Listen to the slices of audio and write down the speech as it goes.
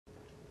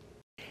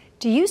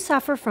Do you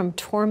suffer from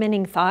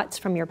tormenting thoughts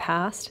from your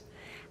past?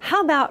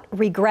 How about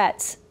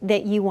regrets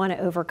that you want to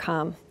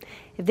overcome?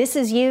 If this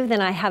is you,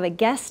 then I have a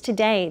guest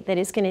today that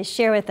is going to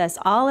share with us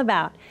all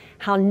about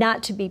how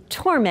not to be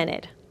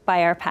tormented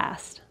by our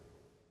past.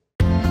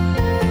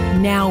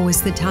 Now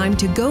is the time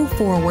to go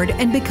forward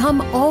and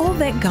become all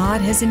that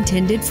God has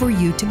intended for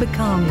you to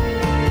become.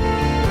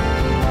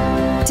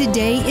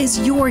 Today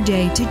is your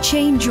day to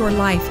change your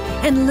life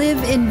and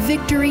live in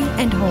victory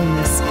and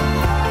wholeness.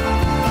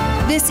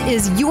 This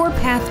is Your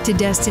Path to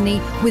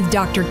Destiny with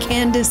Dr.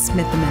 Candice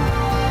Smithyman.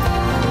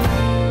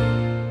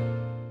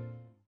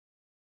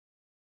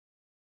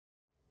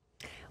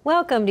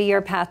 Welcome to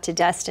Your Path to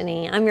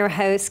Destiny. I'm your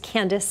host,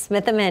 Candice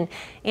Smithyman,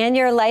 and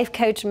your life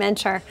coach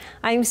mentor.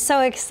 I'm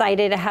so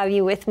excited to have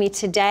you with me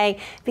today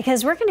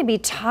because we're going to be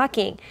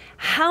talking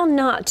how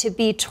not to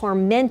be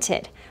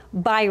tormented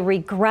by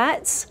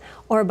regrets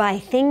or by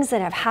things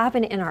that have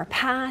happened in our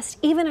past,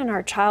 even in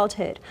our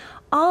childhood.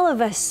 All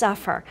of us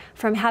suffer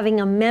from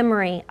having a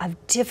memory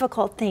of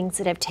difficult things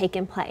that have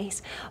taken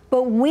place.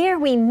 But where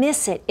we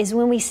miss it is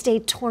when we stay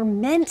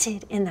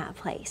tormented in that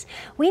place.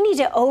 We need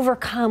to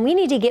overcome. We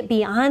need to get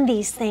beyond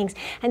these things.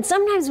 And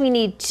sometimes we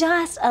need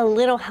just a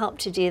little help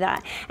to do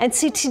that. And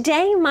so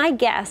today, my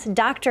guest,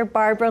 Dr.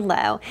 Barbara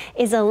Lowe,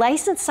 is a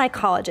licensed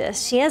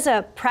psychologist. She has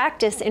a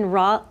practice in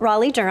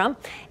Raleigh-Durham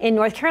in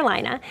North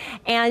Carolina.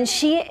 And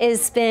she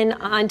has been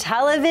on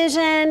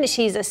television.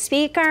 She's a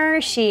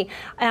speaker. She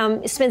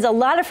spends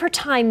a lot of her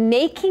time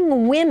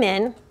making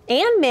women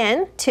and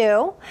men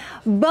too,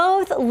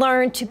 both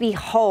learn to be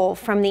whole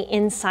from the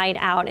inside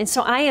out. And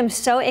so I am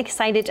so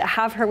excited to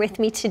have her with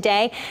me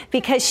today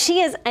because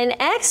she is an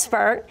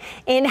expert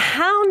in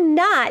how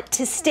not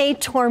to stay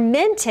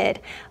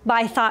tormented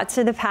by thoughts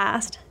of the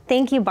past.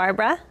 Thank you,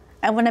 Barbara.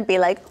 I want to be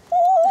like,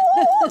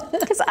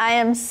 because I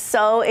am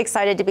so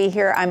excited to be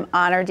here. I'm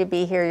honored to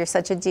be here. You're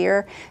such a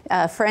dear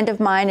friend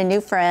of mine, a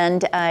new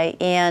friend,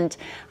 and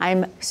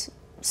I'm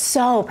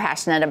so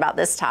passionate about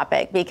this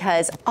topic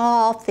because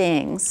all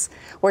things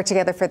work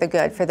together for the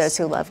good for those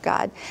who love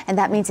God. And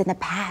that means in the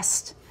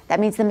past, that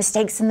means the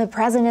mistakes in the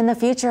present and the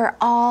future,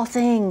 all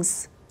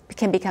things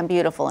can become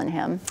beautiful in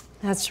Him.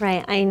 That's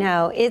right, I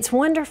know. It's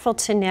wonderful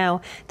to know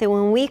that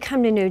when we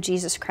come to know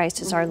Jesus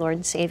Christ as our Lord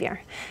and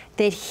Savior,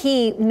 that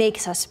He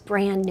makes us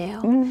brand new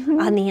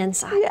on the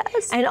inside.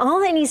 Yes. And all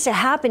that needs to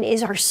happen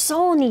is our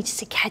soul needs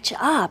to catch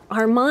up.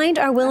 Our mind,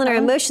 our will, and our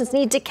emotions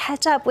need to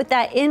catch up with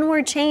that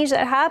inward change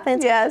that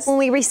happens when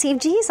we receive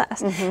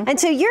Jesus. And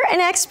so you're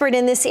an expert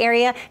in this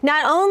area,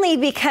 not only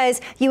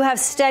because you have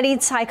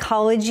studied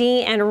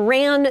psychology and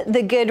ran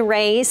the good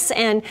race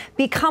and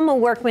become a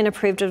workman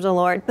approved of the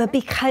Lord, but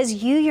because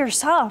you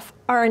yourself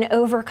are an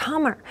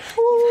overcomer.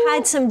 You've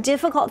had some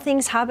difficult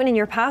things happen in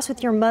your past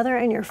with your mother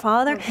and your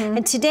father,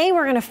 and today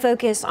we're going to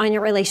focus on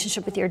your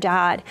relationship with your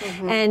dad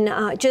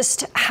and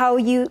just how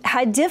you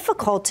had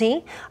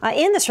difficulty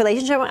in this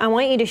relationship. I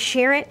want you to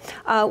share it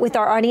with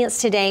our audience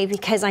today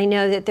because I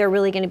know that they're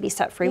really going to be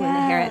set free when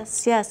they hear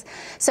it. Yes.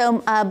 So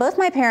both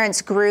my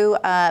parents grew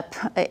up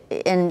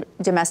in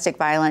domestic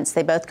violence.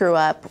 They both grew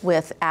up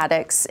with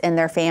addicts in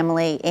their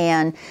family,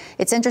 and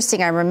it's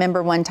interesting. I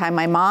remember one time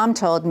my mom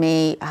told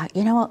me,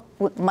 you know,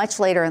 much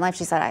later in life,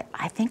 she said,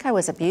 I think I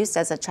was abused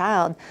as a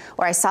child,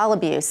 or I saw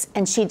abuse.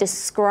 And she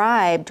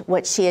described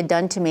what she had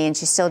done to me, and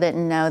she still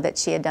didn't know that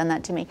she had done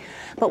that to me.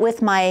 But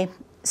with my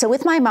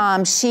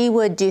mom, she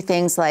would do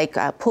things like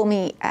pull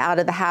me out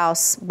of the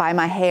house by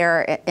my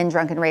hair in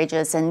drunken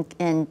rages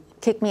and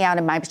kick me out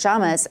in my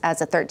pajamas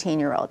as a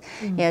 13-year-old,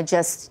 you know,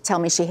 just tell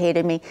me she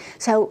hated me.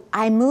 So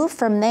I moved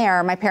from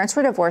there. My parents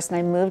were divorced, and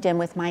I moved in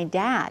with my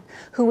dad,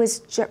 who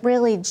was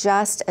really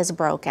just as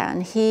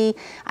broken.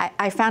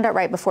 I found out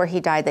right before he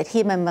died that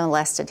he'd been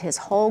molested his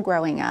whole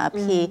growing up.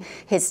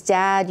 His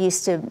dad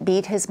used to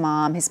beat his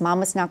mom. His mom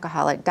was an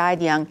alcoholic,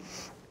 died young.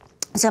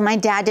 So my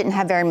dad didn't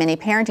have very many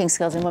parenting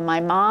skills, and when my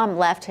mom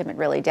left him, it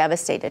really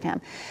devastated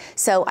him.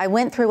 So I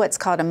went through what's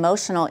called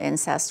emotional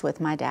incest with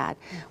my dad,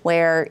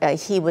 where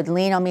he would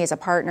lean on me as a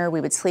partner.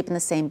 We would sleep in the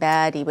same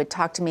bed. He would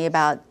talk to me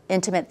about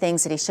intimate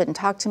things that he shouldn't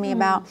talk to me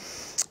about.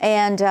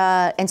 And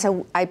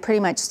so I pretty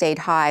much stayed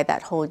high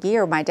that whole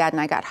year. My dad and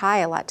I got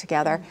high a lot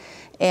together.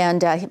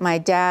 And my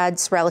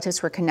dad's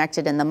relatives were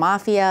connected in the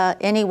mafia.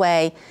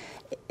 Anyway,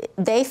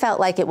 they felt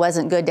like it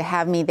wasn't good to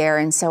have me there,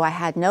 and so I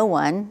had no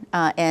one.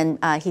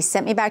 He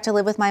sent me back to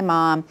live with my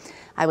mom.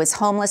 I was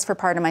homeless for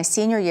part of my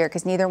senior year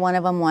because neither one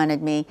of them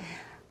wanted me.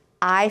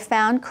 I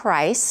found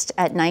Christ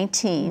at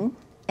 19,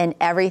 and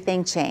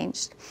everything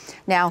changed.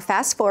 Now,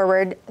 fast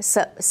forward,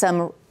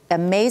 some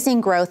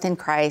amazing growth in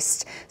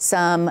Christ.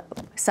 Some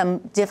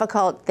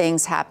difficult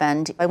things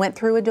happened. I went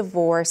through a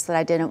divorce that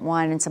I didn't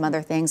want and some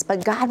other things,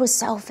 but God was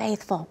so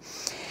faithful.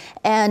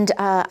 And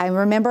I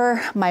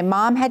remember my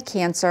mom had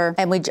cancer,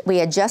 and we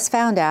had just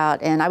found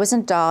out, and I was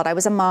an adult, I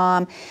was a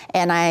mom,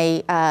 and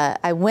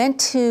I went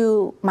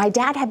to, my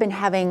dad had been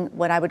having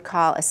what I would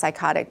call a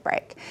psychotic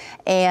break.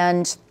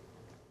 And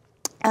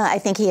I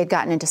think he had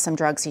gotten into some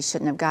drugs he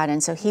shouldn't have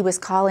gotten. So he was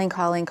calling,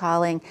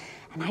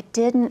 and I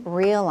didn't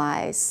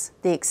realize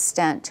the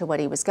extent to what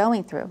he was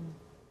going through.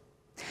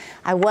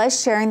 I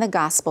was sharing the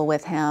gospel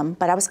with him,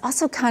 but I was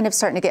also kind of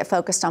starting to get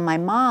focused on my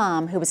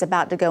mom, who was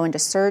about to go into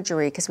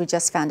surgery because we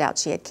just found out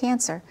she had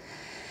cancer.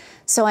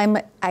 So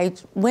I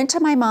went to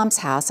my mom's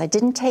house. I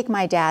didn't take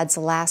my dad's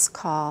last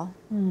call.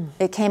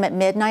 It came at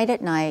midnight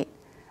at night.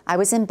 I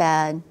was in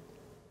bed.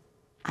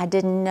 I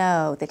didn't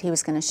know that he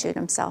was going to shoot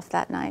himself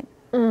that night.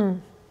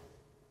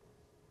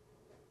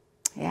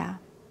 Yeah.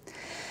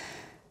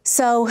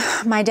 So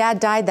my dad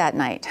died that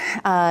night.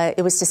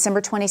 It was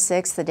December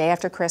 26th, the day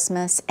after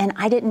Christmas, and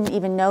I didn't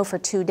even know for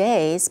 2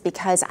 days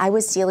because I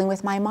was dealing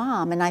with my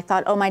mom, and I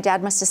thought, oh, my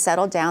dad must have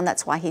settled down.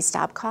 That's why he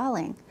stopped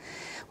calling.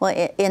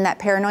 Well, in that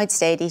paranoid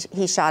state,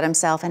 he shot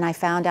himself, and I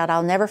found out,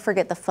 I'll never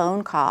forget the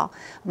phone call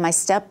of my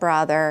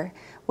stepbrother,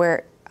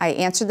 where I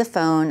answered the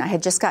phone. I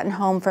had just gotten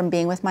home from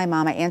being with my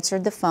mom. I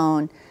answered the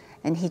phone,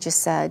 and he just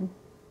said,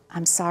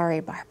 "I'm sorry,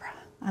 Barbara.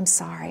 I'm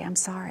sorry, I'm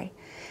sorry."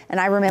 And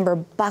I remember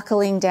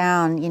buckling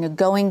down,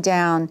 going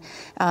down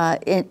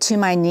to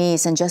my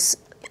knees, and just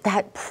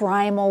that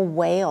primal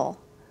wail,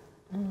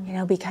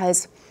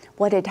 because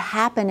what had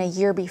happened a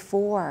year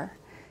before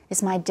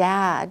is my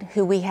dad,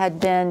 who we had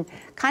been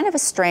kind of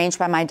estranged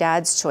by my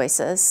dad's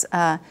choices,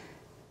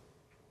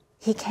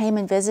 he came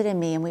and visited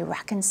me, and we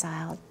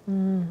reconciled.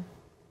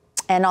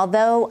 And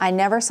although I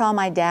never saw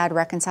my dad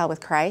reconcile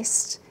with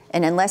Christ,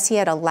 and unless he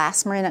had a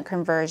last-minute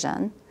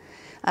conversion,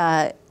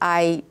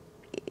 I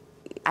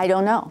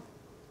don't know.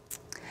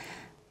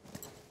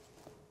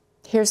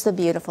 Here's the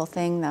beautiful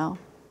thing, though.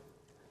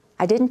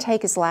 I didn't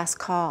take his last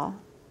call,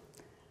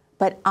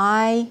 but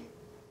I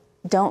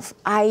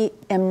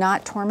am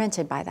not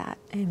tormented by that.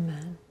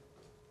 Amen.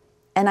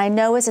 And I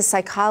know as a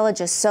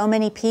psychologist, so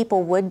many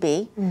people would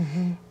be.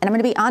 And I'm going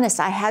to be honest,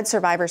 I had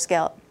survivor's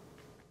guilt.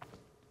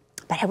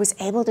 But I was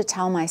able to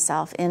tell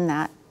myself in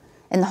that,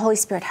 and the Holy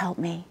Spirit helped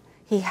me.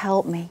 He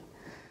helped me.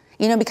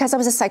 Because I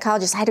was a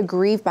psychologist, I had to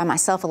grieve by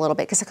myself a little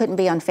bit because I couldn't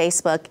be on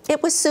Facebook.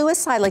 It was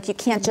suicide. Like, you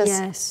can't just...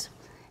 Yes.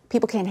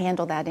 People can't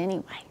handle that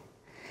anyway.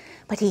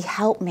 But he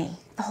helped me.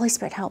 The Holy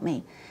Spirit helped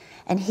me.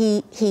 And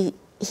he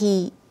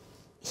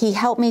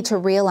helped me to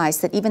realize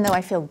that even though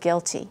I feel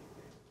guilty,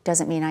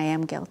 doesn't mean I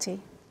am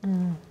guilty.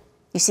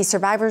 You see,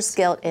 survivor's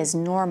guilt is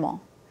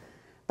normal.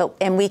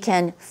 And we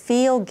can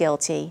feel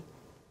guilty,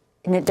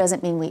 and it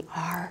doesn't mean we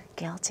are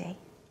guilty.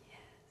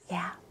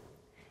 Yeah.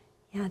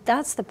 Yeah,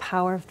 that's the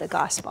power of the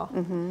gospel,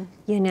 and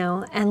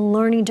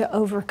learning to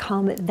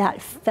overcome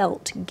that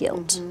felt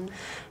guilt,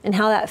 and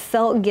how that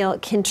felt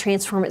guilt can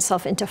transform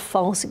itself into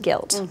false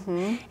guilt.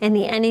 And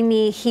the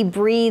enemy, he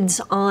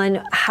breathes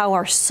on how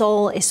our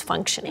soul is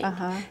functioning.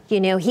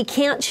 He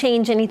can't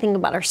change anything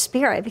about our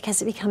spirit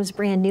because it becomes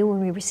brand new when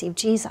we receive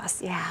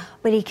Jesus.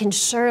 But he can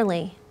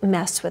surely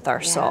mess with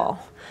our soul.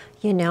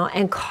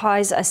 And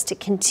cause us to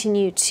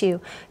continue to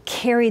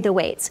carry the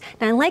weights.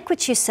 Now, I like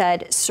what you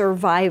said,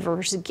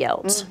 survivor's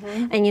guilt.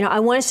 And,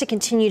 I want us to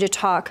continue to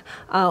talk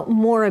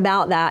more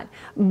about that.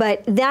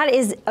 But that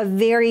is a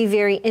very,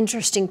 very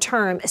interesting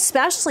term,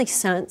 especially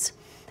since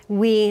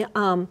we,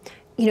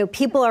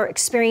 people are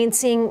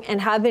experiencing and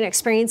have been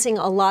experiencing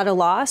a lot of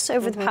loss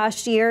over the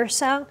past year or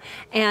so.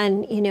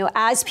 And,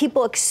 as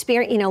people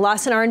experience,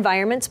 loss in our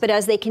environments, but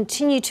as they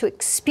continue to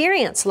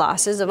experience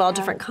losses of all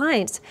different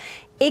kinds,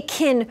 it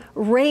can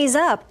raise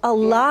up a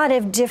lot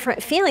of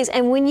different feelings.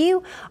 And when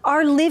you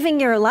are living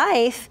your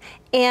life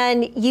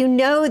and you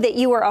know that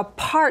you are a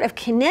part of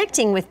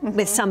connecting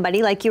with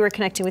somebody, like you were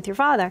connecting with your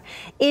father,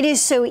 it is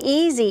so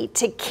easy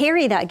to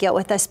carry that guilt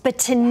with us, but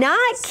to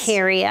not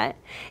carry it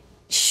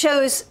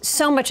shows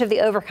so much of the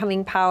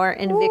overcoming power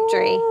and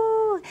victory.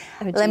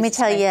 Let me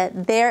tell you,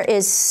 there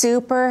is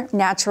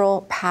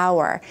supernatural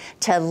power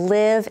to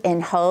live in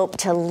hope,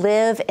 to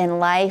live in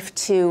life,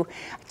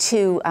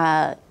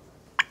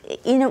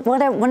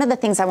 one of the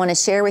things I want to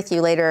share with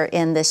you later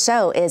in this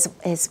show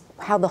is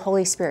how the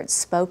Holy Spirit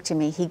spoke to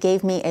me. He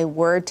gave me a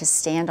word to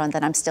stand on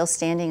that I'm still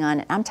standing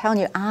on. I'm telling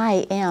you,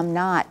 I am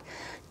not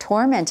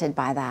tormented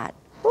by that.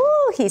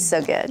 Ooh, he's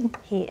so good.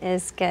 He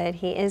is good.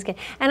 He is good.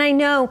 And I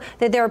know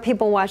that there are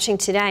people watching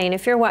today, and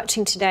if you're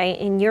watching today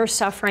and you're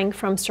suffering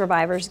from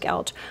survivor's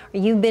guilt, or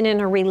you've been in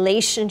a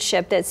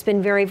relationship that's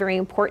been very, very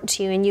important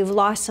to you, and you've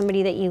lost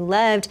somebody that you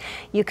loved,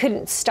 you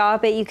couldn't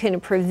stop it, you couldn't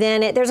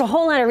prevent it. There's a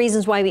whole lot of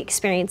reasons why we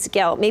experience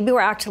guilt. Maybe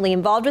we're actually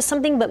involved with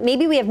something, but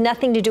maybe we have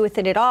nothing to do with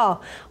it at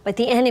all. But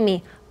the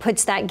enemy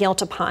puts that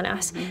guilt upon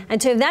us.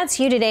 And so if that's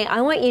you today,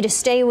 I want you to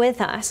stay with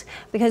us,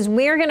 because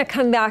we're going to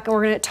come back and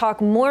we're going to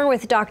talk more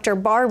with Dr.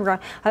 Barbara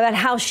about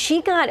how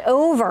she got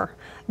over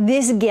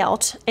this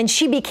guilt and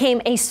she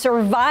became a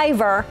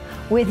survivor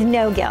with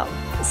no guilt.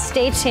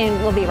 Stay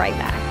tuned. We'll be right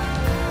back.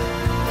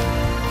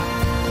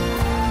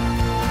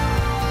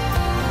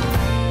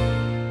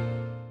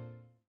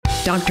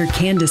 Dr.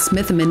 Candice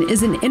Smithyman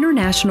is an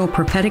international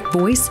prophetic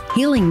voice,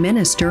 healing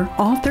minister,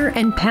 author,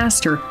 and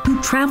pastor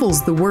who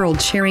travels the world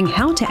sharing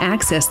how to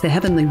access the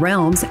heavenly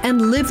realms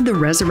and live the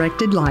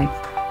resurrected life.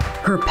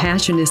 Her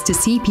passion is to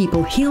see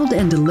people healed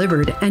and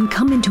delivered and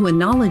come into a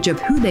knowledge of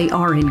who they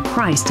are in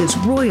Christ as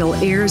royal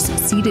heirs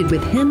seated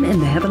with Him in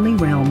the heavenly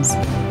realms.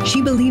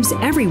 She believes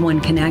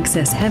everyone can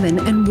access heaven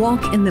and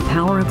walk in the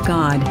power of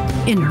God.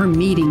 In her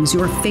meetings,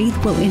 your faith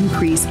will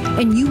increase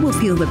and you will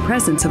feel the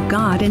presence of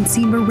God and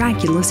see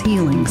miraculous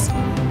healings.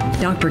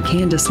 Dr.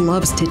 Candice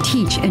loves to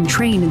teach and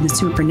train in the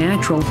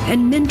supernatural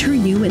and mentor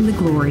you in the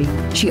glory.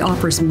 She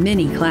offers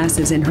many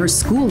classes in her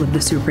School of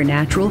the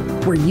Supernatural,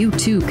 where you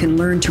too can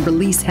learn to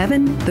release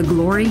heaven, the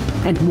glory,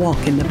 and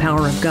walk in the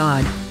power of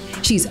God.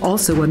 She's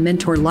also a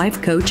mentor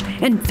life coach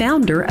and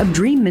founder of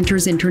Dream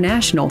Mentors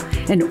International,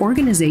 an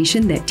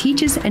organization that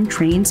teaches and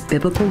trains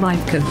biblical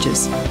life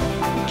coaches.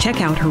 Check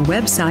out her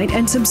website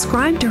and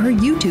subscribe to her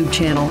YouTube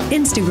channel,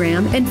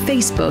 Instagram, and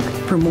Facebook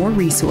for more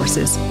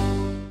resources.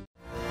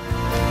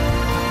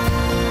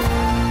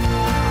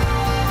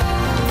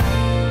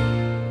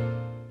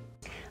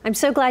 I'm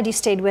so glad you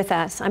stayed with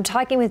us. I'm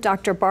talking with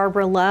Dr.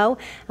 Barbara Lowe,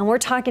 and we're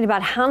talking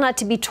about how not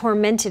to be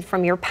tormented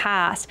from your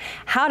past,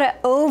 how to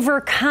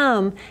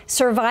overcome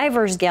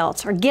survivor's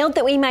guilt, or guilt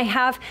that we might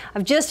have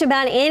of just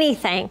about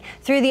anything,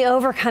 through the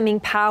overcoming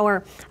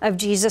power of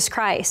Jesus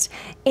Christ.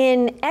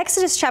 In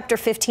Exodus chapter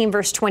 15,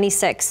 verse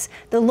 26,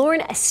 the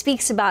Lord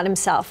speaks about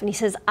Himself, and He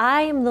says,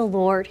 I am the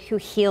Lord who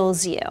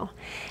heals you.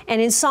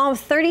 And in Psalm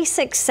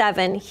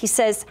 36:7, he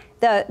says,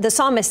 the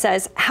psalmist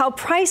says, how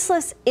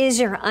priceless is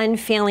your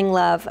unfailing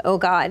love, O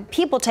God.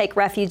 People take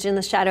refuge in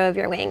the shadow of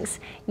your wings.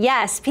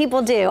 Yes,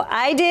 people do.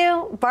 I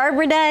do.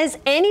 Barbara does.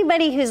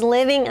 Anybody who's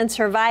living and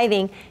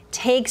surviving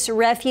takes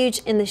refuge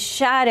in the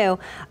shadow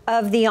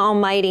of the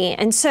Almighty.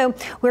 And so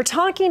we're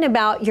talking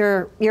about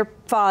your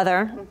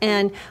father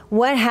and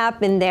what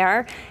happened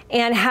there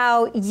and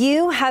how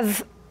you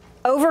have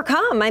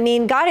overcome. I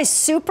mean, God has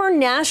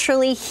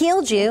supernaturally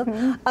healed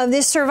you of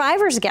this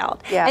survivor's guilt.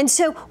 Yeah. And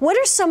so what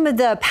are some of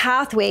the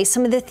pathways,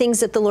 some of the things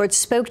that the Lord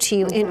spoke to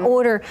you in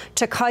order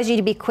to cause you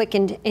to be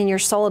quickened in your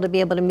soul to be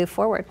able to move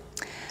forward?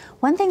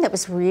 One thing that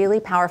was really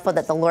powerful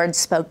that the Lord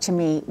spoke to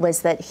me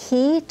was that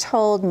He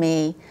told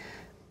me,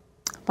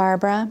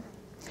 Barbara,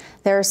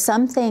 there are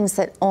some things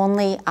that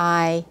only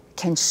I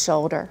can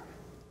shoulder.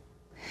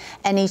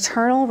 And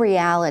eternal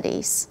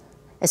realities,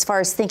 as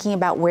far as thinking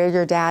about where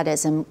your dad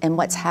is and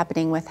what's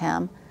happening with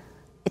him,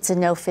 it's a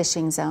no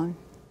fishing zone.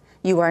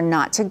 You are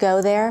not to go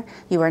there.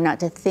 You are not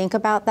to think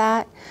about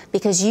that,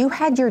 because you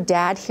had your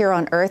dad here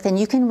on earth, and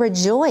you can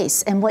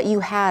rejoice in what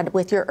you had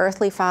with your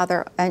earthly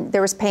father. And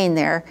there was pain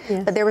there,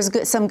 yes, but there was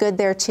some good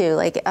there too.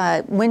 Like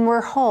when we're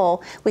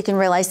whole, we can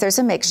realize there's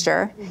a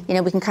mixture. You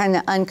know, we can kind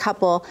of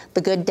uncouple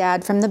the good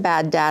dad from the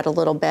bad dad a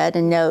little bit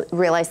and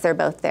realize they're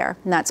both there.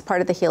 And that's part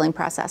of the healing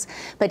process.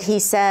 But he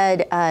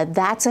said,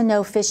 that's a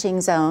no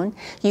fishing zone.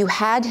 You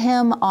had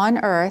him on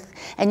earth,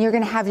 and you're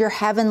going to have your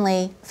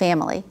heavenly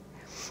family.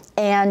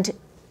 And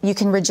you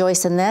can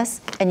rejoice in this,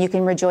 and you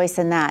can rejoice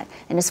in that.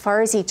 And as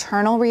far as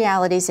eternal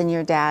realities in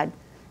your dad,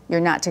 you're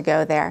not to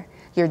go there.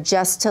 You're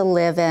just to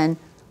live in,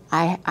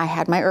 I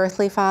had my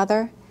earthly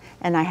father,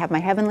 and I have my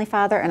heavenly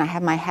father, and I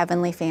have my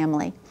heavenly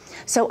family.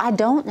 So I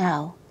don't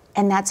know,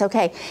 and that's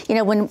okay. You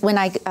know, when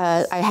I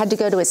had to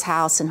go to his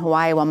house in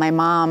Hawaii, well, my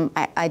mom,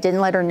 I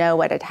didn't let her know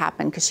what had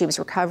happened because she was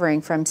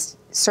recovering from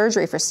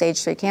surgery for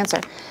stage 3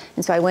 cancer.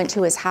 And so I went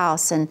to his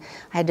house, and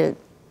I had to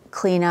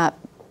clean up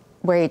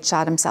where he'd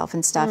shot himself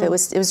and stuff. It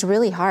was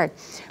really hard.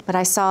 But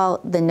I saw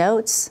the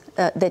notes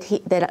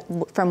that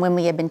from when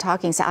we had been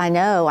talking. So I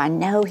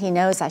know he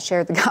knows I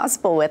shared the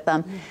gospel with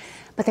them.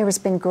 But there's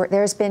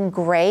been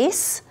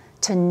grace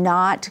to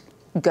not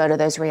go to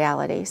those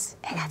realities,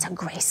 and that's a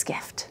grace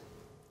gift.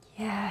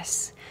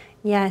 Yes.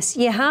 Yes,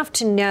 you have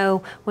to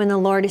know when the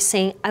Lord is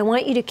saying, I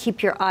want you to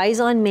keep your eyes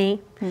on me.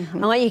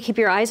 I want you to keep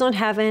your eyes on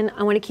heaven.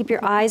 I want to keep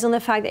your eyes on the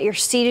fact that you're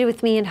seated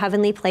with me in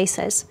heavenly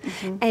places.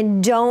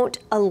 And don't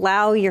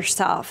allow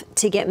yourself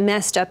to get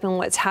messed up in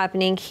what's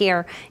happening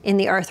here in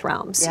the earth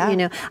realms. You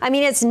know, I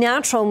mean, it's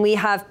natural when we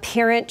have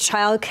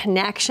parent-child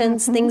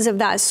connections, things of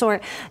that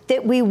sort,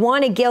 that we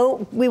want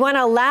to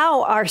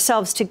allow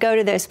ourselves to go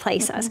to those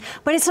places.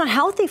 But it's not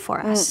healthy for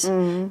us,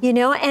 you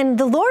know, and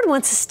the Lord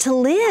wants us to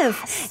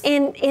live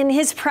in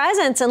His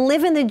presence and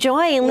live in the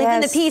joy and live in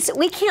the peace.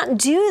 We can't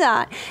do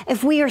that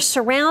if we are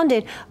surrounded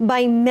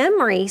by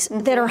memories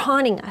that are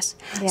haunting us.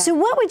 So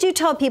what would you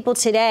tell people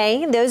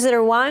today, those that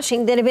are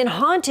watching, that have been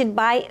haunted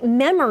by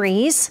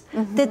memories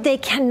that they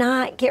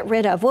cannot get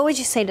rid of? What would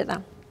you say to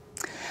them?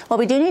 Well,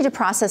 we do need to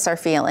process our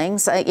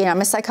feelings. You know,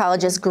 I'm a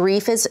psychologist.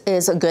 Grief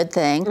is a good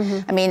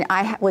thing. I mean,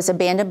 I was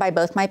abandoned by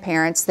both my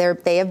parents.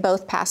 They have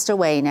both passed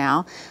away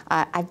now.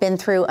 I've been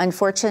through,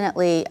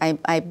 unfortunately,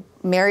 I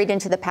married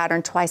into the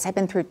pattern twice. I've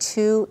been through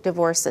 2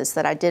 divorces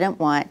that I didn't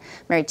want,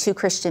 married 2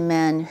 Christian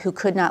men who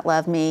could not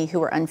love me, who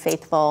were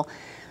unfaithful.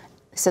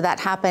 So that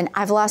happened.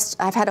 I've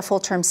had a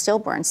full-term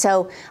stillborn.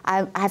 So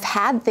I've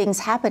had things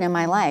happen in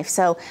my life.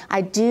 So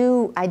I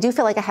do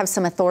feel like I have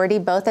some authority,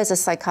 both as a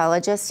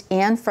psychologist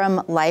and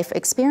from life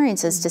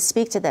experiences, to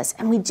speak to this.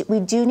 And we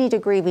do need to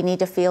agree. We need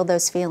to feel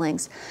those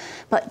feelings.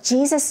 But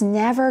Jesus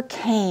never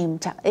came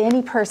to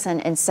any person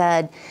and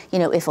said,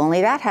 if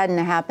only that hadn't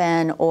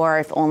happened, or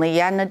if only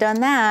you hadn't have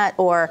done that,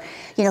 or,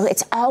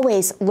 it's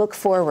always look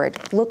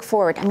forward, look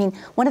forward. I mean,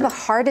 one of the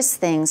hardest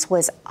things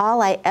was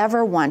all I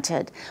ever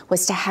wanted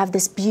was to have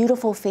this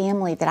beautiful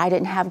family that I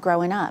didn't have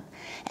growing up.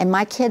 And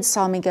my kids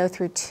saw me go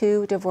through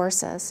 2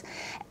 divorces.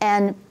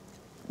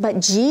 But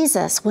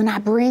Jesus, when I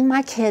bring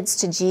my kids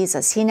to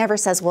Jesus, he never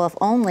says, well, if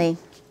only.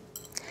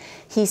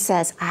 He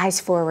says, eyes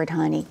forward,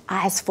 honey,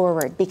 eyes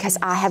forward, because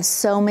I have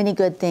so many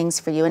good things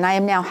for you. And I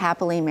am now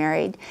happily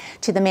married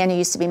to the man who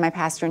used to be my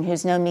pastor and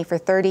who's known me for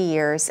 30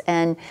 years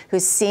and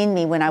who's seen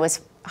me when I was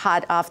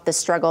hot off the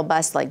struggle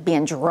bus, like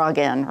being drug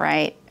in,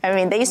 right? I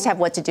mean, they used to have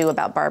what to do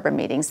about Barbara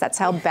meetings. That's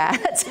how bad,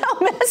 that's how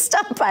messed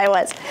up I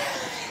was.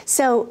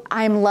 So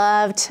I'm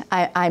loved,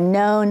 I'm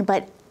known,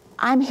 but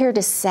I'm here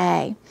to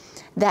say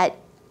that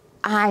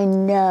I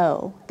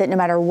know that no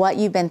matter what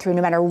you've been through,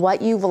 no matter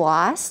what you've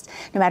lost,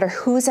 no matter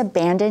who's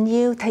abandoned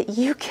you, that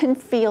you can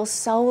feel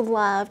so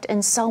loved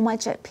and so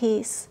much at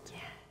peace.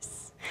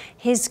 Yes.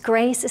 His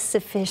grace is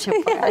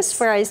sufficient for us,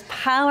 for his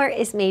power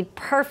is made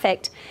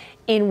perfect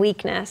in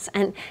weakness.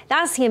 And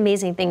that's the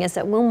amazing thing, is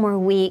that when we're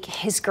weak,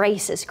 his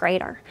grace is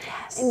greater.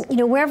 Yes.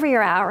 And, wherever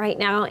you're at right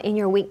now in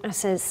your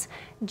weaknesses,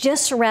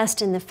 just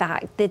rest in the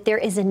fact that there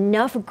is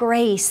enough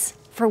grace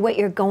for what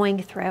you're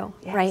going through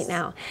right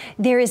now.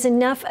 There is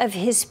enough of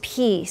his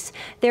peace.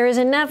 There is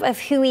enough of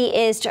who he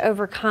is to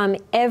overcome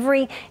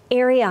every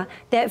area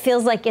that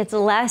feels like it's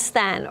less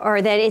than,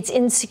 or that it's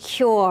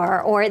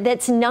insecure, or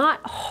that's not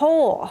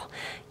whole.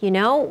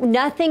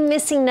 Nothing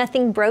missing,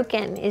 nothing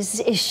broken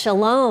is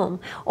shalom,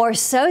 or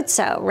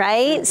sozo,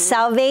 right?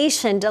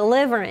 Salvation,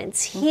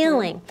 deliverance,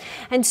 healing.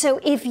 And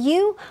so if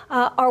you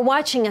are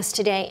watching us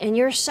today and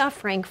you're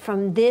suffering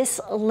from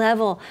this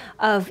level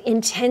of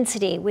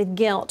intensity with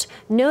guilt,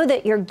 know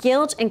that your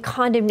guilt and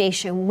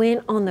condemnation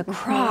went on the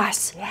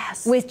cross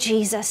with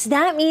Jesus.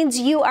 That means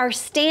you are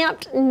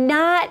stamped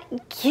not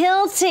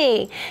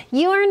guilty.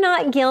 You are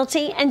not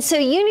guilty. And so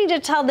you need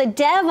to tell the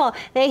devil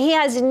that he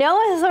has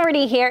no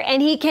authority here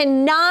and he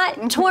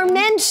cannot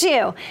torment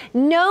you.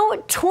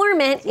 No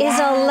torment is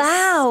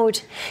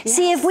allowed.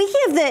 See, if we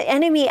give the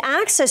enemy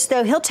access,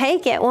 though, he'll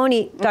take it, won't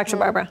he, Dr.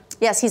 Barbara?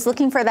 Yes, he's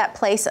looking for that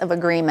place of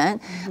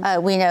agreement.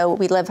 We know,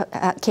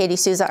 Katie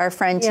Souza, our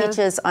friend,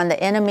 teaches on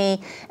the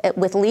enemy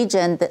with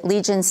Legion, that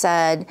Legion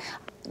said,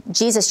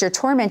 Jesus, you're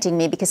tormenting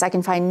me because I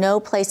can find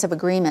no place of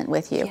agreement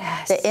with you.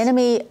 Yes. The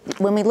enemy,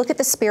 when we look at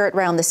the spirit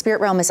realm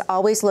is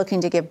always looking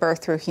to give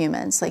birth through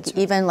humans. Like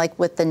even like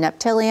with the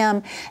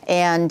Neptilium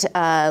and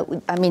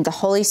the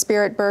Holy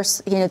Spirit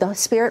bursts, the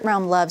spirit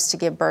realm loves to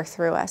give birth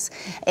through us.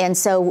 And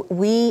so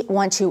we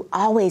want to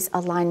always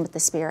align with the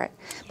spirit.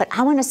 But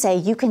I want to say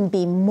you can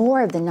be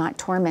more than not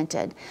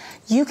tormented.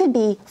 You can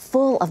be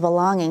full of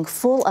belonging,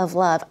 full of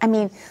love. I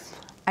mean,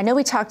 I know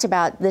we talked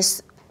about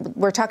this,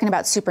 we're talking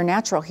about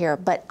supernatural here,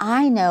 but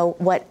I know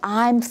what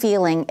I'm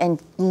feeling and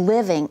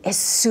living is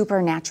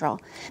supernatural,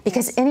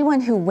 because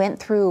anyone who went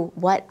through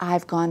what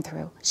I've gone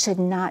through should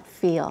not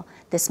feel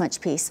this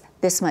much peace,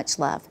 this much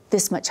love,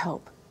 this much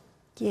hope.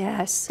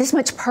 Yes. This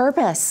much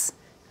purpose.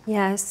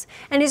 Yes.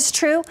 And it's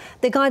true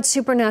that God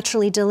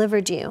supernaturally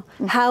delivered you.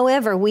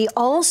 However, we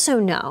also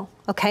know,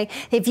 okay,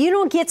 if you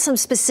don't get some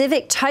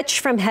specific touch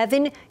from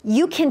heaven,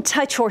 you can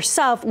touch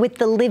yourself with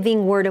the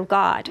living Word of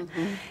God.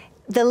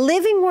 The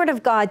living Word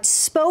of God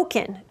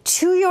spoken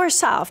to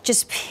yourself,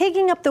 just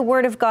picking up the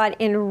Word of God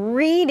and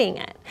reading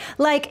it.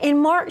 Like in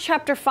Mark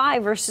chapter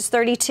 5, verses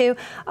 32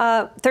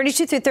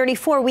 through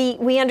 34,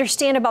 we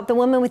understand about the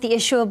woman with the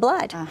issue of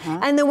blood.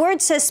 And the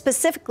Word says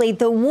specifically,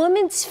 the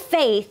woman's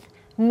faith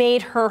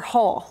made her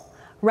whole.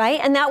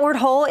 Right? And that word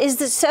whole is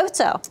the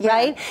sozo,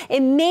 right? It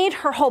made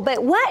her whole.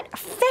 But what?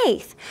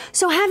 Faith.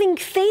 So having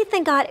faith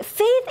in God,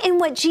 faith in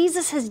what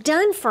Jesus has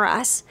done for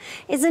us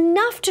is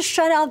enough to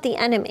shut out the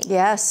enemy.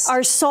 Yes.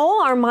 Our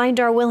soul, our mind,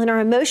 our will, and our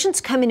emotions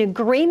come in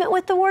agreement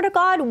with the Word of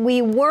God.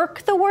 We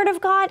work the Word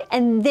of God,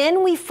 and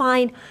then we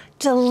find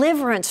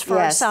deliverance for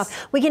ourselves.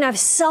 We can have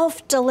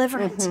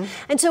self-deliverance.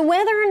 And so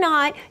whether or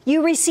not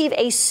you receive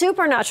a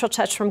supernatural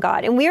touch from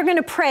God, and we're going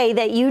to pray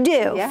that you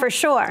do, for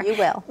sure. You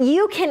will.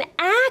 You can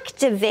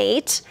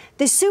activate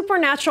the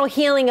supernatural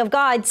healing of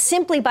God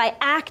simply by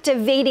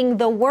activating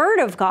the Word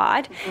of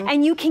God,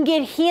 and you can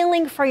get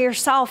healing for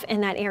yourself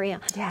in that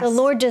area. The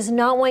Lord does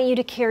not want you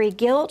to carry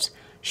guilt,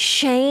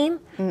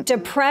 shame,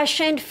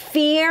 depression,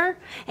 fear,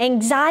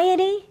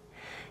 anxiety.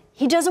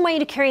 He doesn't want you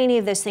to carry any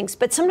of those things,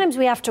 but sometimes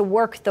we have to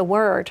work the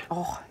Word.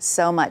 Oh,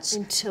 so much.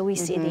 Until we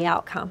see the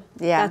outcome.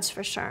 Yeah. That's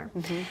for sure.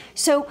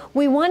 So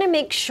we want to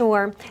make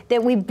sure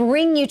that we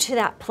bring you to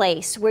that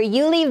place where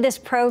you leave this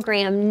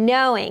program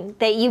knowing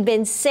that you've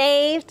been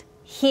saved,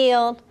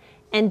 healed,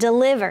 and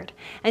delivered.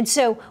 And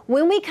so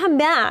when we come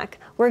back,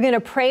 We're going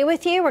to pray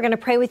with you. We're going to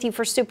pray with you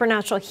for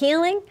supernatural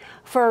healing,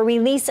 for a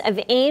release of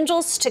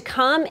angels to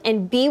come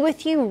and be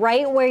with you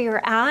right where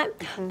you're at.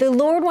 The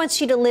Lord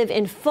wants you to live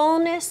in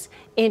fullness,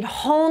 in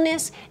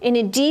wholeness, in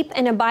a deep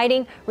and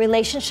abiding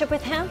relationship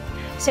with Him.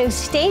 So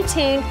stay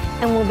tuned,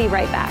 and we'll be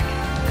right back.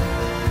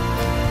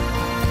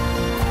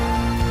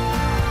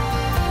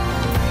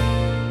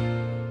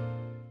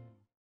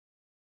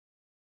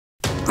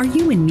 Are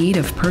you in need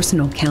of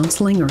personal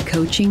counseling or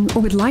coaching,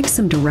 or would like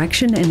some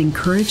direction and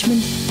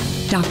encouragement?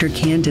 Dr.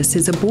 Candice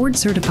is a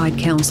board-certified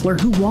counselor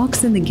who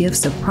walks in the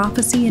gifts of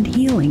prophecy and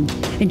healing,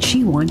 and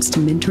she wants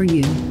to mentor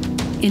you.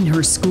 In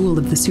her School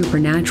of the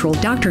Supernatural,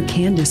 Dr.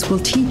 Candice will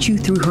teach you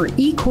through her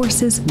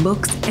e-courses,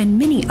 books, and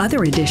many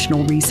other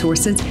additional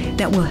resources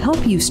that will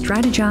help you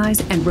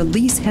strategize and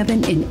release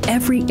heaven in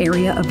every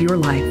area of your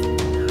life.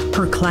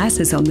 Her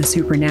classes on the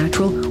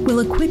supernatural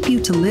will equip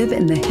you to live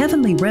in the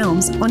heavenly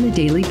realms on a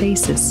daily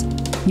basis.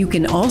 You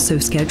can also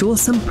schedule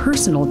some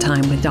personal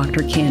time with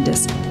Dr.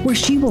 Candice, where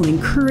she will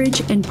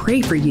encourage and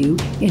pray for you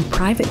in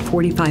private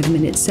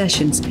 45-minute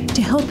sessions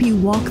to help you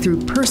walk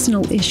through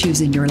personal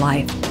issues in your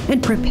life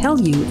and propel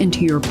you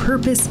into your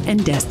purpose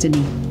and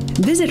destiny.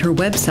 Visit her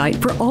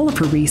website for all of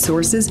her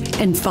resources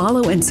and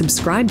follow and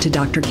subscribe to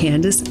Dr.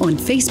 Candice on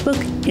Facebook,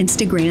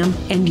 Instagram,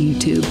 and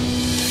YouTube.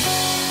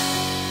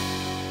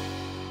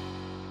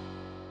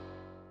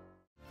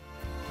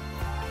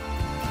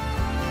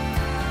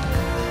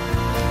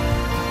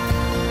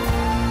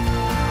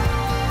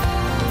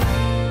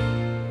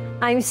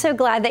 I'm so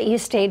glad that you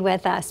stayed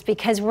with us,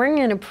 because we're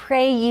going to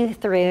pray you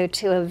through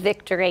to a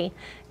victory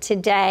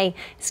today.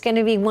 It's going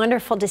to be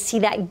wonderful to see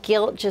that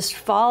guilt just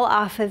fall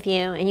off of you,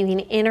 and you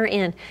can enter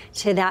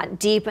into that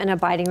deep and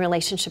abiding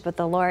relationship with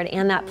the Lord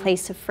and that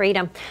place of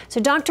freedom. So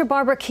Dr.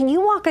 Barbara, can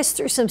you walk us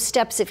through some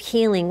steps of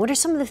healing? What are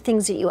some of the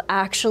things that you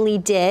actually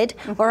did,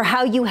 or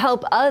how you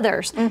help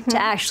others to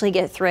actually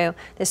get through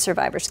this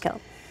survivor's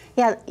guilt?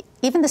 Yeah,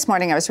 even this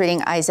morning I was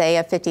reading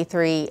Isaiah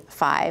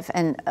 53:5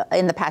 and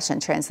in the Passion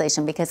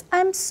Translation, because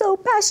I'm so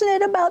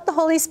passionate about the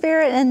Holy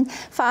Spirit and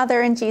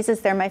Father and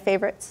Jesus. They're my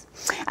favorites.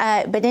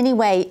 But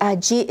anyway,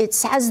 it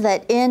says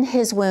that in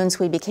His wounds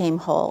we became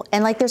whole.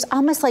 And like there's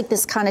almost like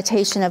this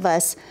connotation of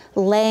us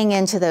laying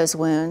into those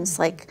wounds.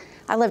 Like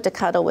I love to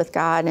cuddle with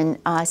God, and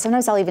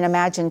sometimes I'll even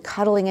imagine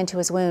cuddling into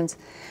His wounds.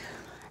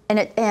 And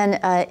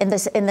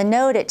in the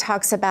note it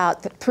talks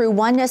about through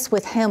oneness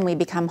with Him we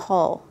become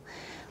whole.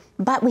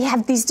 But we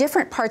have these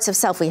different parts of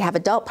self. We have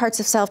adult parts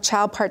of self,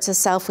 child parts of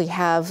self. We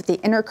have the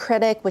inner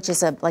critic, which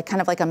is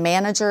kind of like a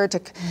manager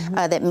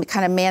that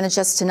kind of manages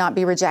us to not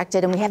be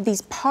rejected. And we have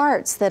these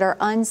parts that are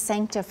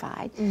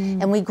unsanctified.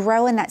 And we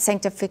grow in that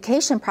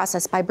sanctification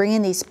process by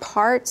bringing these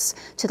parts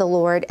to the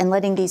Lord and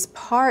letting these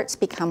parts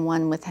become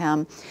one with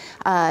Him.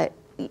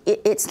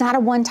 It's not a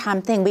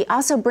one-time thing. We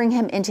also bring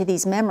Him into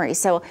these memories.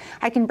 So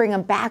I can bring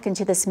Him back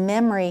into this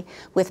memory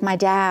with my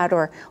dad,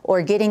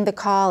 or getting the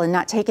call and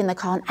not taking the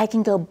call. And I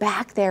can go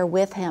back there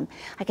with Him.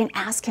 I can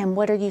ask Him,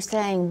 what are you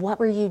saying? What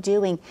were you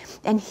doing?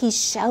 And He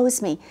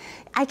shows me.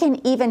 I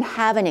can even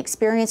have an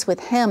experience with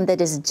Him that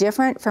is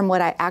different from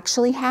what I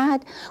actually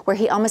had, where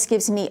He almost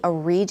gives me a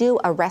redo,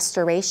 a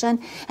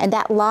restoration. And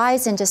that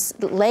lays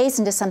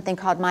into something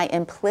called my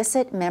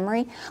implicit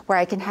memory, where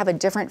I can have a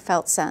different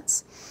felt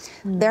sense.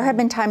 There have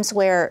been times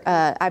where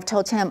I've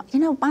told Him, you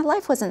know, my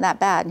life wasn't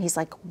that bad. And He's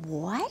like,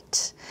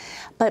 what?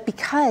 But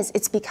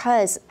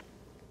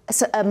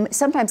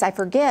sometimes I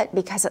forget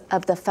because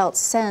of the felt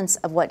sense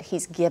of what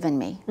He's given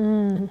me.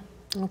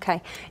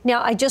 Okay.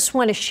 Now, I just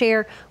want to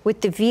share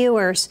with the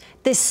viewers,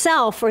 the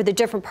self, or the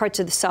different parts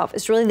of the self,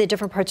 is really the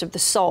different parts of the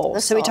soul.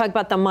 So we talk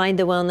about the mind,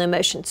 the will, and the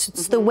emotions.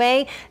 It's the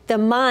way the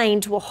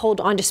mind will hold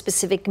on to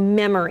specific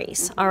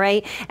memories, all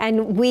right?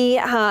 And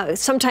we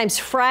sometimes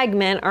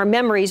fragment, our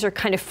memories are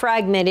kind of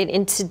fragmented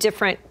into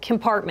different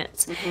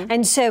compartments.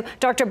 And so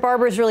Dr.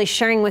 Barbara is really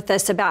sharing with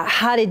us about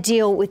how to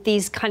deal with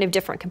these kind of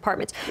different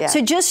compartments.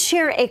 So just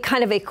share a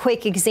kind of a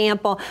quick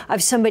example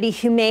of somebody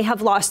who may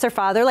have lost their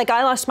father. Like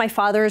I lost my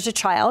father as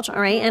a child, all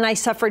right, and I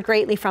suffered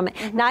greatly from it.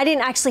 Now, I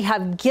didn't actually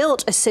have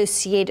guilt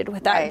associated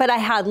with that, but I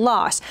had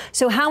loss.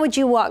 So how would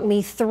you walk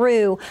me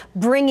through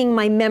bringing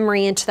my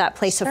memory into that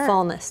place of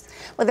fullness?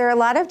 Well, there are a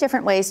lot of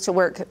different ways to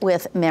work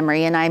with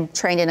memory, and I'm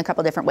trained in a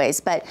couple different ways.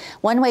 But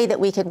one way that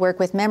we could work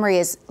with memory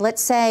is,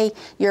 let's say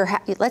you're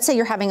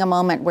having a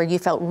moment where you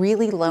felt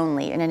really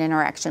lonely in an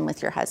interaction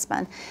with your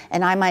husband,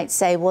 and I might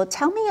say, well,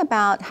 tell me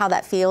about how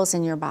that feels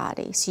in your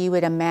body. So you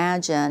would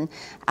imagine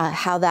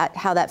how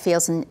that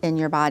feels in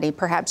your body.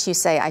 Perhaps you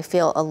say, I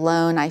feel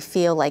alone. I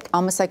feel like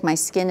almost like my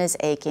skin is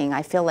aching.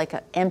 I feel like an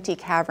empty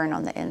cavern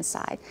on the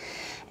inside.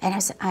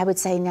 And I would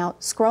say, now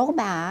scroll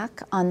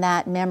back on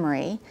that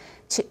memory,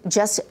 to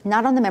just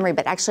not on the memory,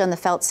 but actually on the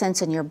felt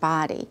sense in your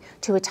body,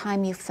 to a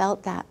time you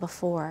felt that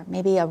before,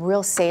 maybe a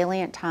real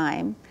salient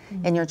time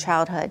in your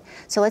childhood.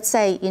 So let's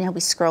say, we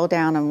scroll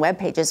down on web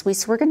pages.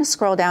 We're going to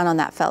scroll down on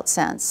that felt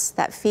sense,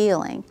 that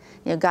feeling,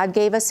 You know, God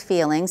gave us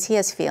feelings. He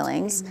has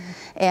feelings.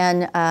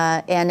 And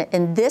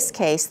in this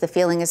case, the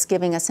feeling is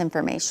giving us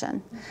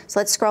information. So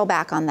let's scroll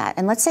back on that.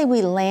 And let's say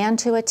we land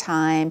to a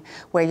time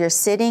where you're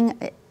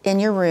sitting in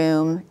your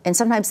room, and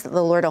sometimes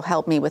the Lord will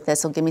help me with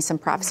this, he'll give me some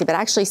prophecy, but I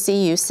actually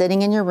see you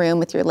sitting in your room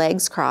with your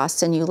legs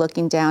crossed and you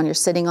looking down, you're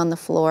sitting on the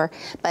floor.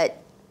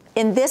 But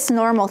in this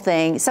normal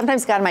thing,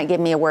 sometimes God might give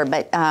me a word,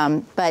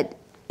 but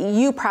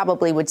you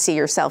probably would see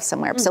yourself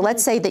somewhere. So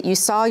let's say that you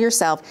saw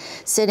yourself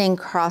sitting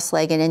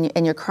cross-legged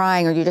and you're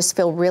crying, or you just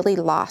feel really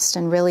lost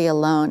and really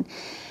alone.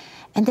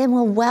 And then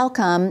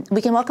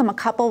we can welcome a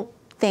couple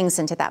things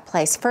into that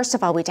place. First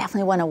of all, we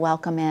definitely want to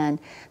welcome in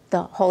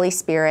the Holy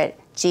Spirit,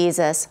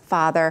 Jesus,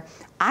 Father.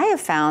 I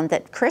have found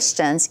that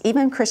Christians,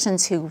 even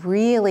Christians who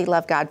really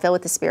love God, filled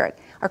with the Spirit,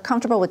 are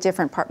comfortable with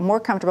more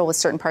comfortable with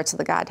certain parts of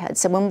the Godhead.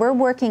 So when we're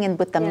working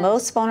with the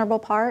most vulnerable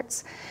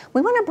parts,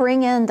 we want to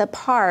bring in the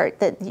part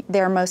that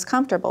they're most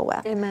comfortable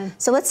with. Amen.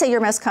 So let's say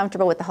you're most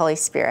comfortable with the Holy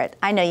Spirit.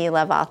 I know you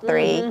love all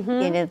three. You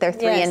know, they're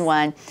three in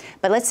one.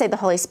 But let's say the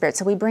Holy Spirit.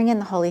 So we bring in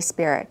the Holy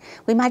Spirit.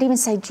 We might even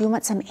say, do you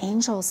want some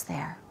angels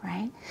there?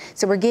 Right?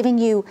 So we're giving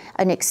you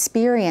an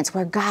experience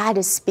where God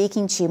is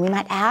speaking to you. We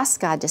might ask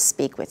God to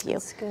speak with you.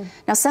 That's good.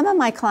 Now, some of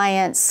my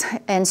clients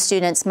and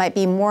students might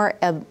be more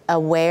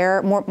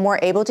aware, more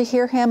able to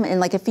hear Him. And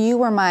like if we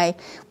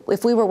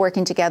were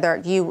working together,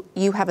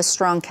 you have a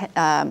strong,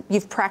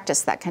 you've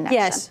practiced that connection.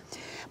 Yes.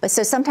 But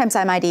so sometimes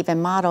I might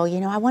even model, you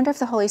know, I wonder if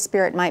the Holy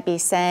Spirit might be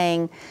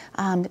saying,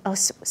 oh,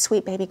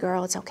 sweet baby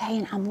girl, it's okay,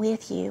 and I'm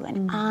with you,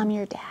 and I'm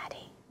your daddy.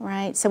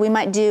 Right? So we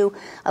might do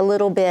a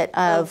little bit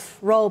of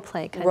role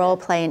play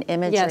and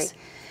imagery. Yes.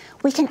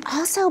 We can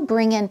also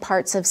bring in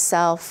parts of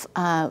self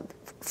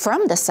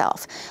from the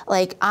self.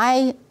 Like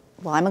I'm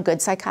a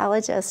good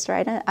psychologist,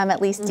 right? I'm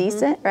at least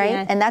decent, right?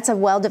 Yeah. And that's a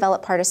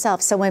well-developed part of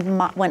self. So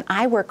when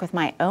I work with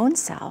my own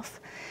self,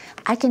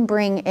 I can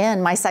bring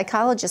in my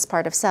psychologist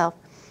part of self.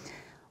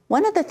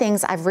 One of the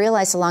things I've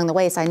realized along the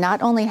way is I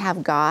not only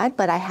have God,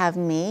 but I have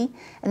me.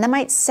 And that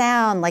might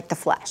sound like the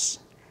flesh.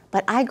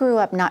 But I grew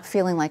up not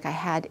feeling like I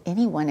had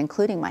anyone,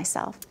 including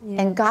myself. Yes.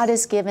 And God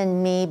has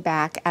given me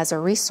back as a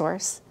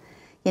resource,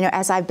 you know,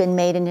 as I've been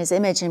made in His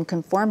image and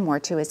conform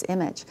more to His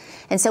image.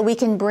 And so we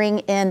can bring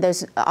in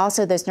those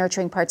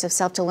nurturing parts of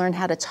self to learn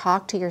how to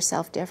talk to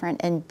yourself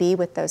different and be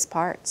with those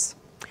parts.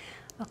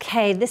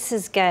 Okay, this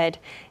is good.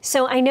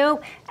 So I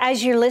know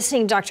as you're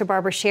listening, Dr.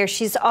 Barbara share,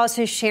 she's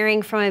also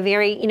sharing from a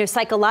very,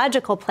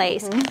 psychological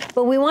place,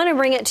 but we want to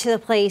bring it to the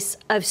place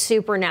of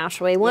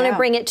supernatural. We want to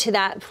bring it to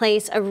that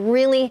place of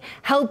really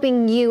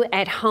helping you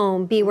at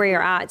home be where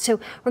you're at. So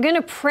we're going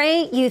to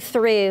pray you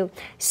through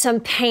some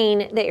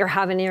pain that you're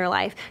having in your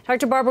life.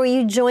 Dr. Barbara, will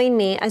you join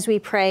me as we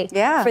pray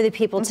for the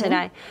people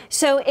today?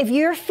 So if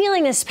you're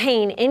feeling this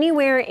pain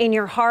anywhere in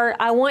your heart,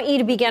 I want you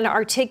to begin to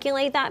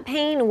articulate that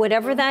pain,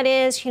 whatever that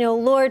is.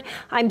 Lord,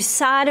 I'm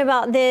sad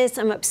about this,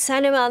 I'm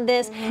upset about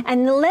this,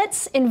 and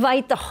let's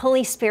invite the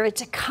Holy Spirit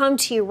to come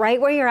to you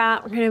right where you're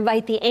at. We're going to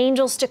invite the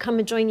angels to come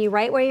and join you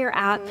right where you're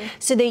at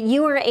so that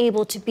you are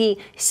able to be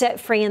set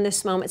free in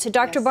this moment. So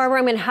Dr. Barbara,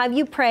 I'm going to have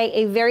you pray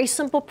a very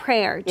simple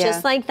prayer,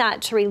 just like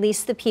that, to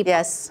release the people.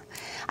 Yes.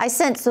 I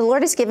sense the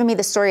Lord has given me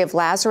the story of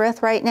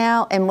Lazarus right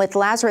now, and with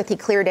Lazarus, He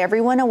cleared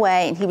everyone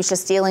away, and He was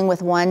just dealing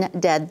with one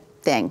dead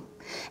thing.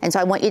 And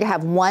so I want you to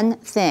have one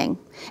thing.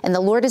 And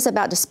the Lord is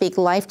about to speak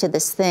life to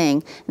this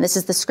thing. And this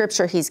is the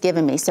scripture He's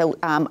given me. So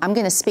I'm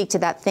going to speak to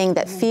that thing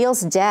that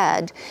feels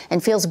dead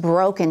and feels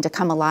broken to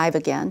come alive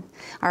again.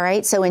 All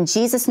right? So in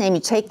Jesus' name,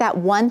 you take that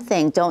one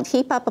thing. Don't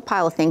heap up a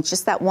pile of things,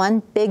 just that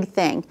one big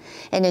thing.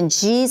 And in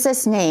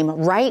Jesus' name,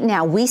 right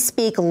now, we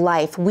speak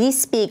life. We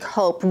speak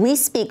hope. We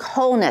speak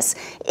wholeness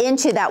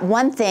into that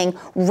one thing.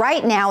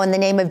 Right now, in the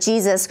name of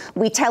Jesus,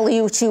 we tell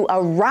you to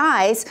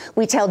arise.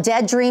 We tell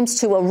dead dreams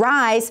to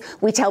arise.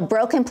 We tell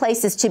broken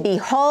places to be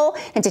whole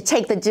and to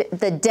take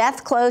the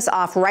death clothes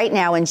off right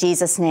now in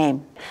Jesus'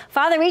 name.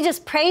 Father, we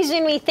just praise you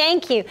and we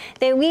thank you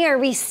that we are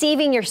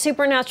receiving your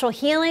supernatural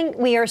healing.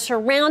 We are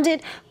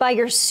surrounded by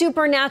your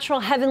supernatural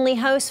heavenly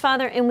host,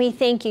 Father, and we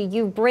thank you.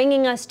 You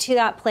bringing us to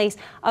that place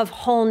of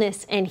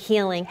wholeness and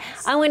healing.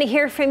 Yes. I want to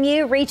hear from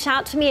you. Reach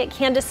out to me at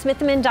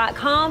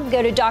CandiceSmithyman.com.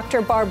 Go to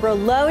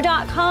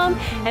drbarbaralowe.com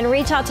and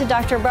reach out to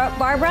Dr.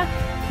 Barbara.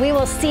 We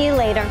will see you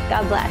later.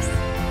 God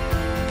bless.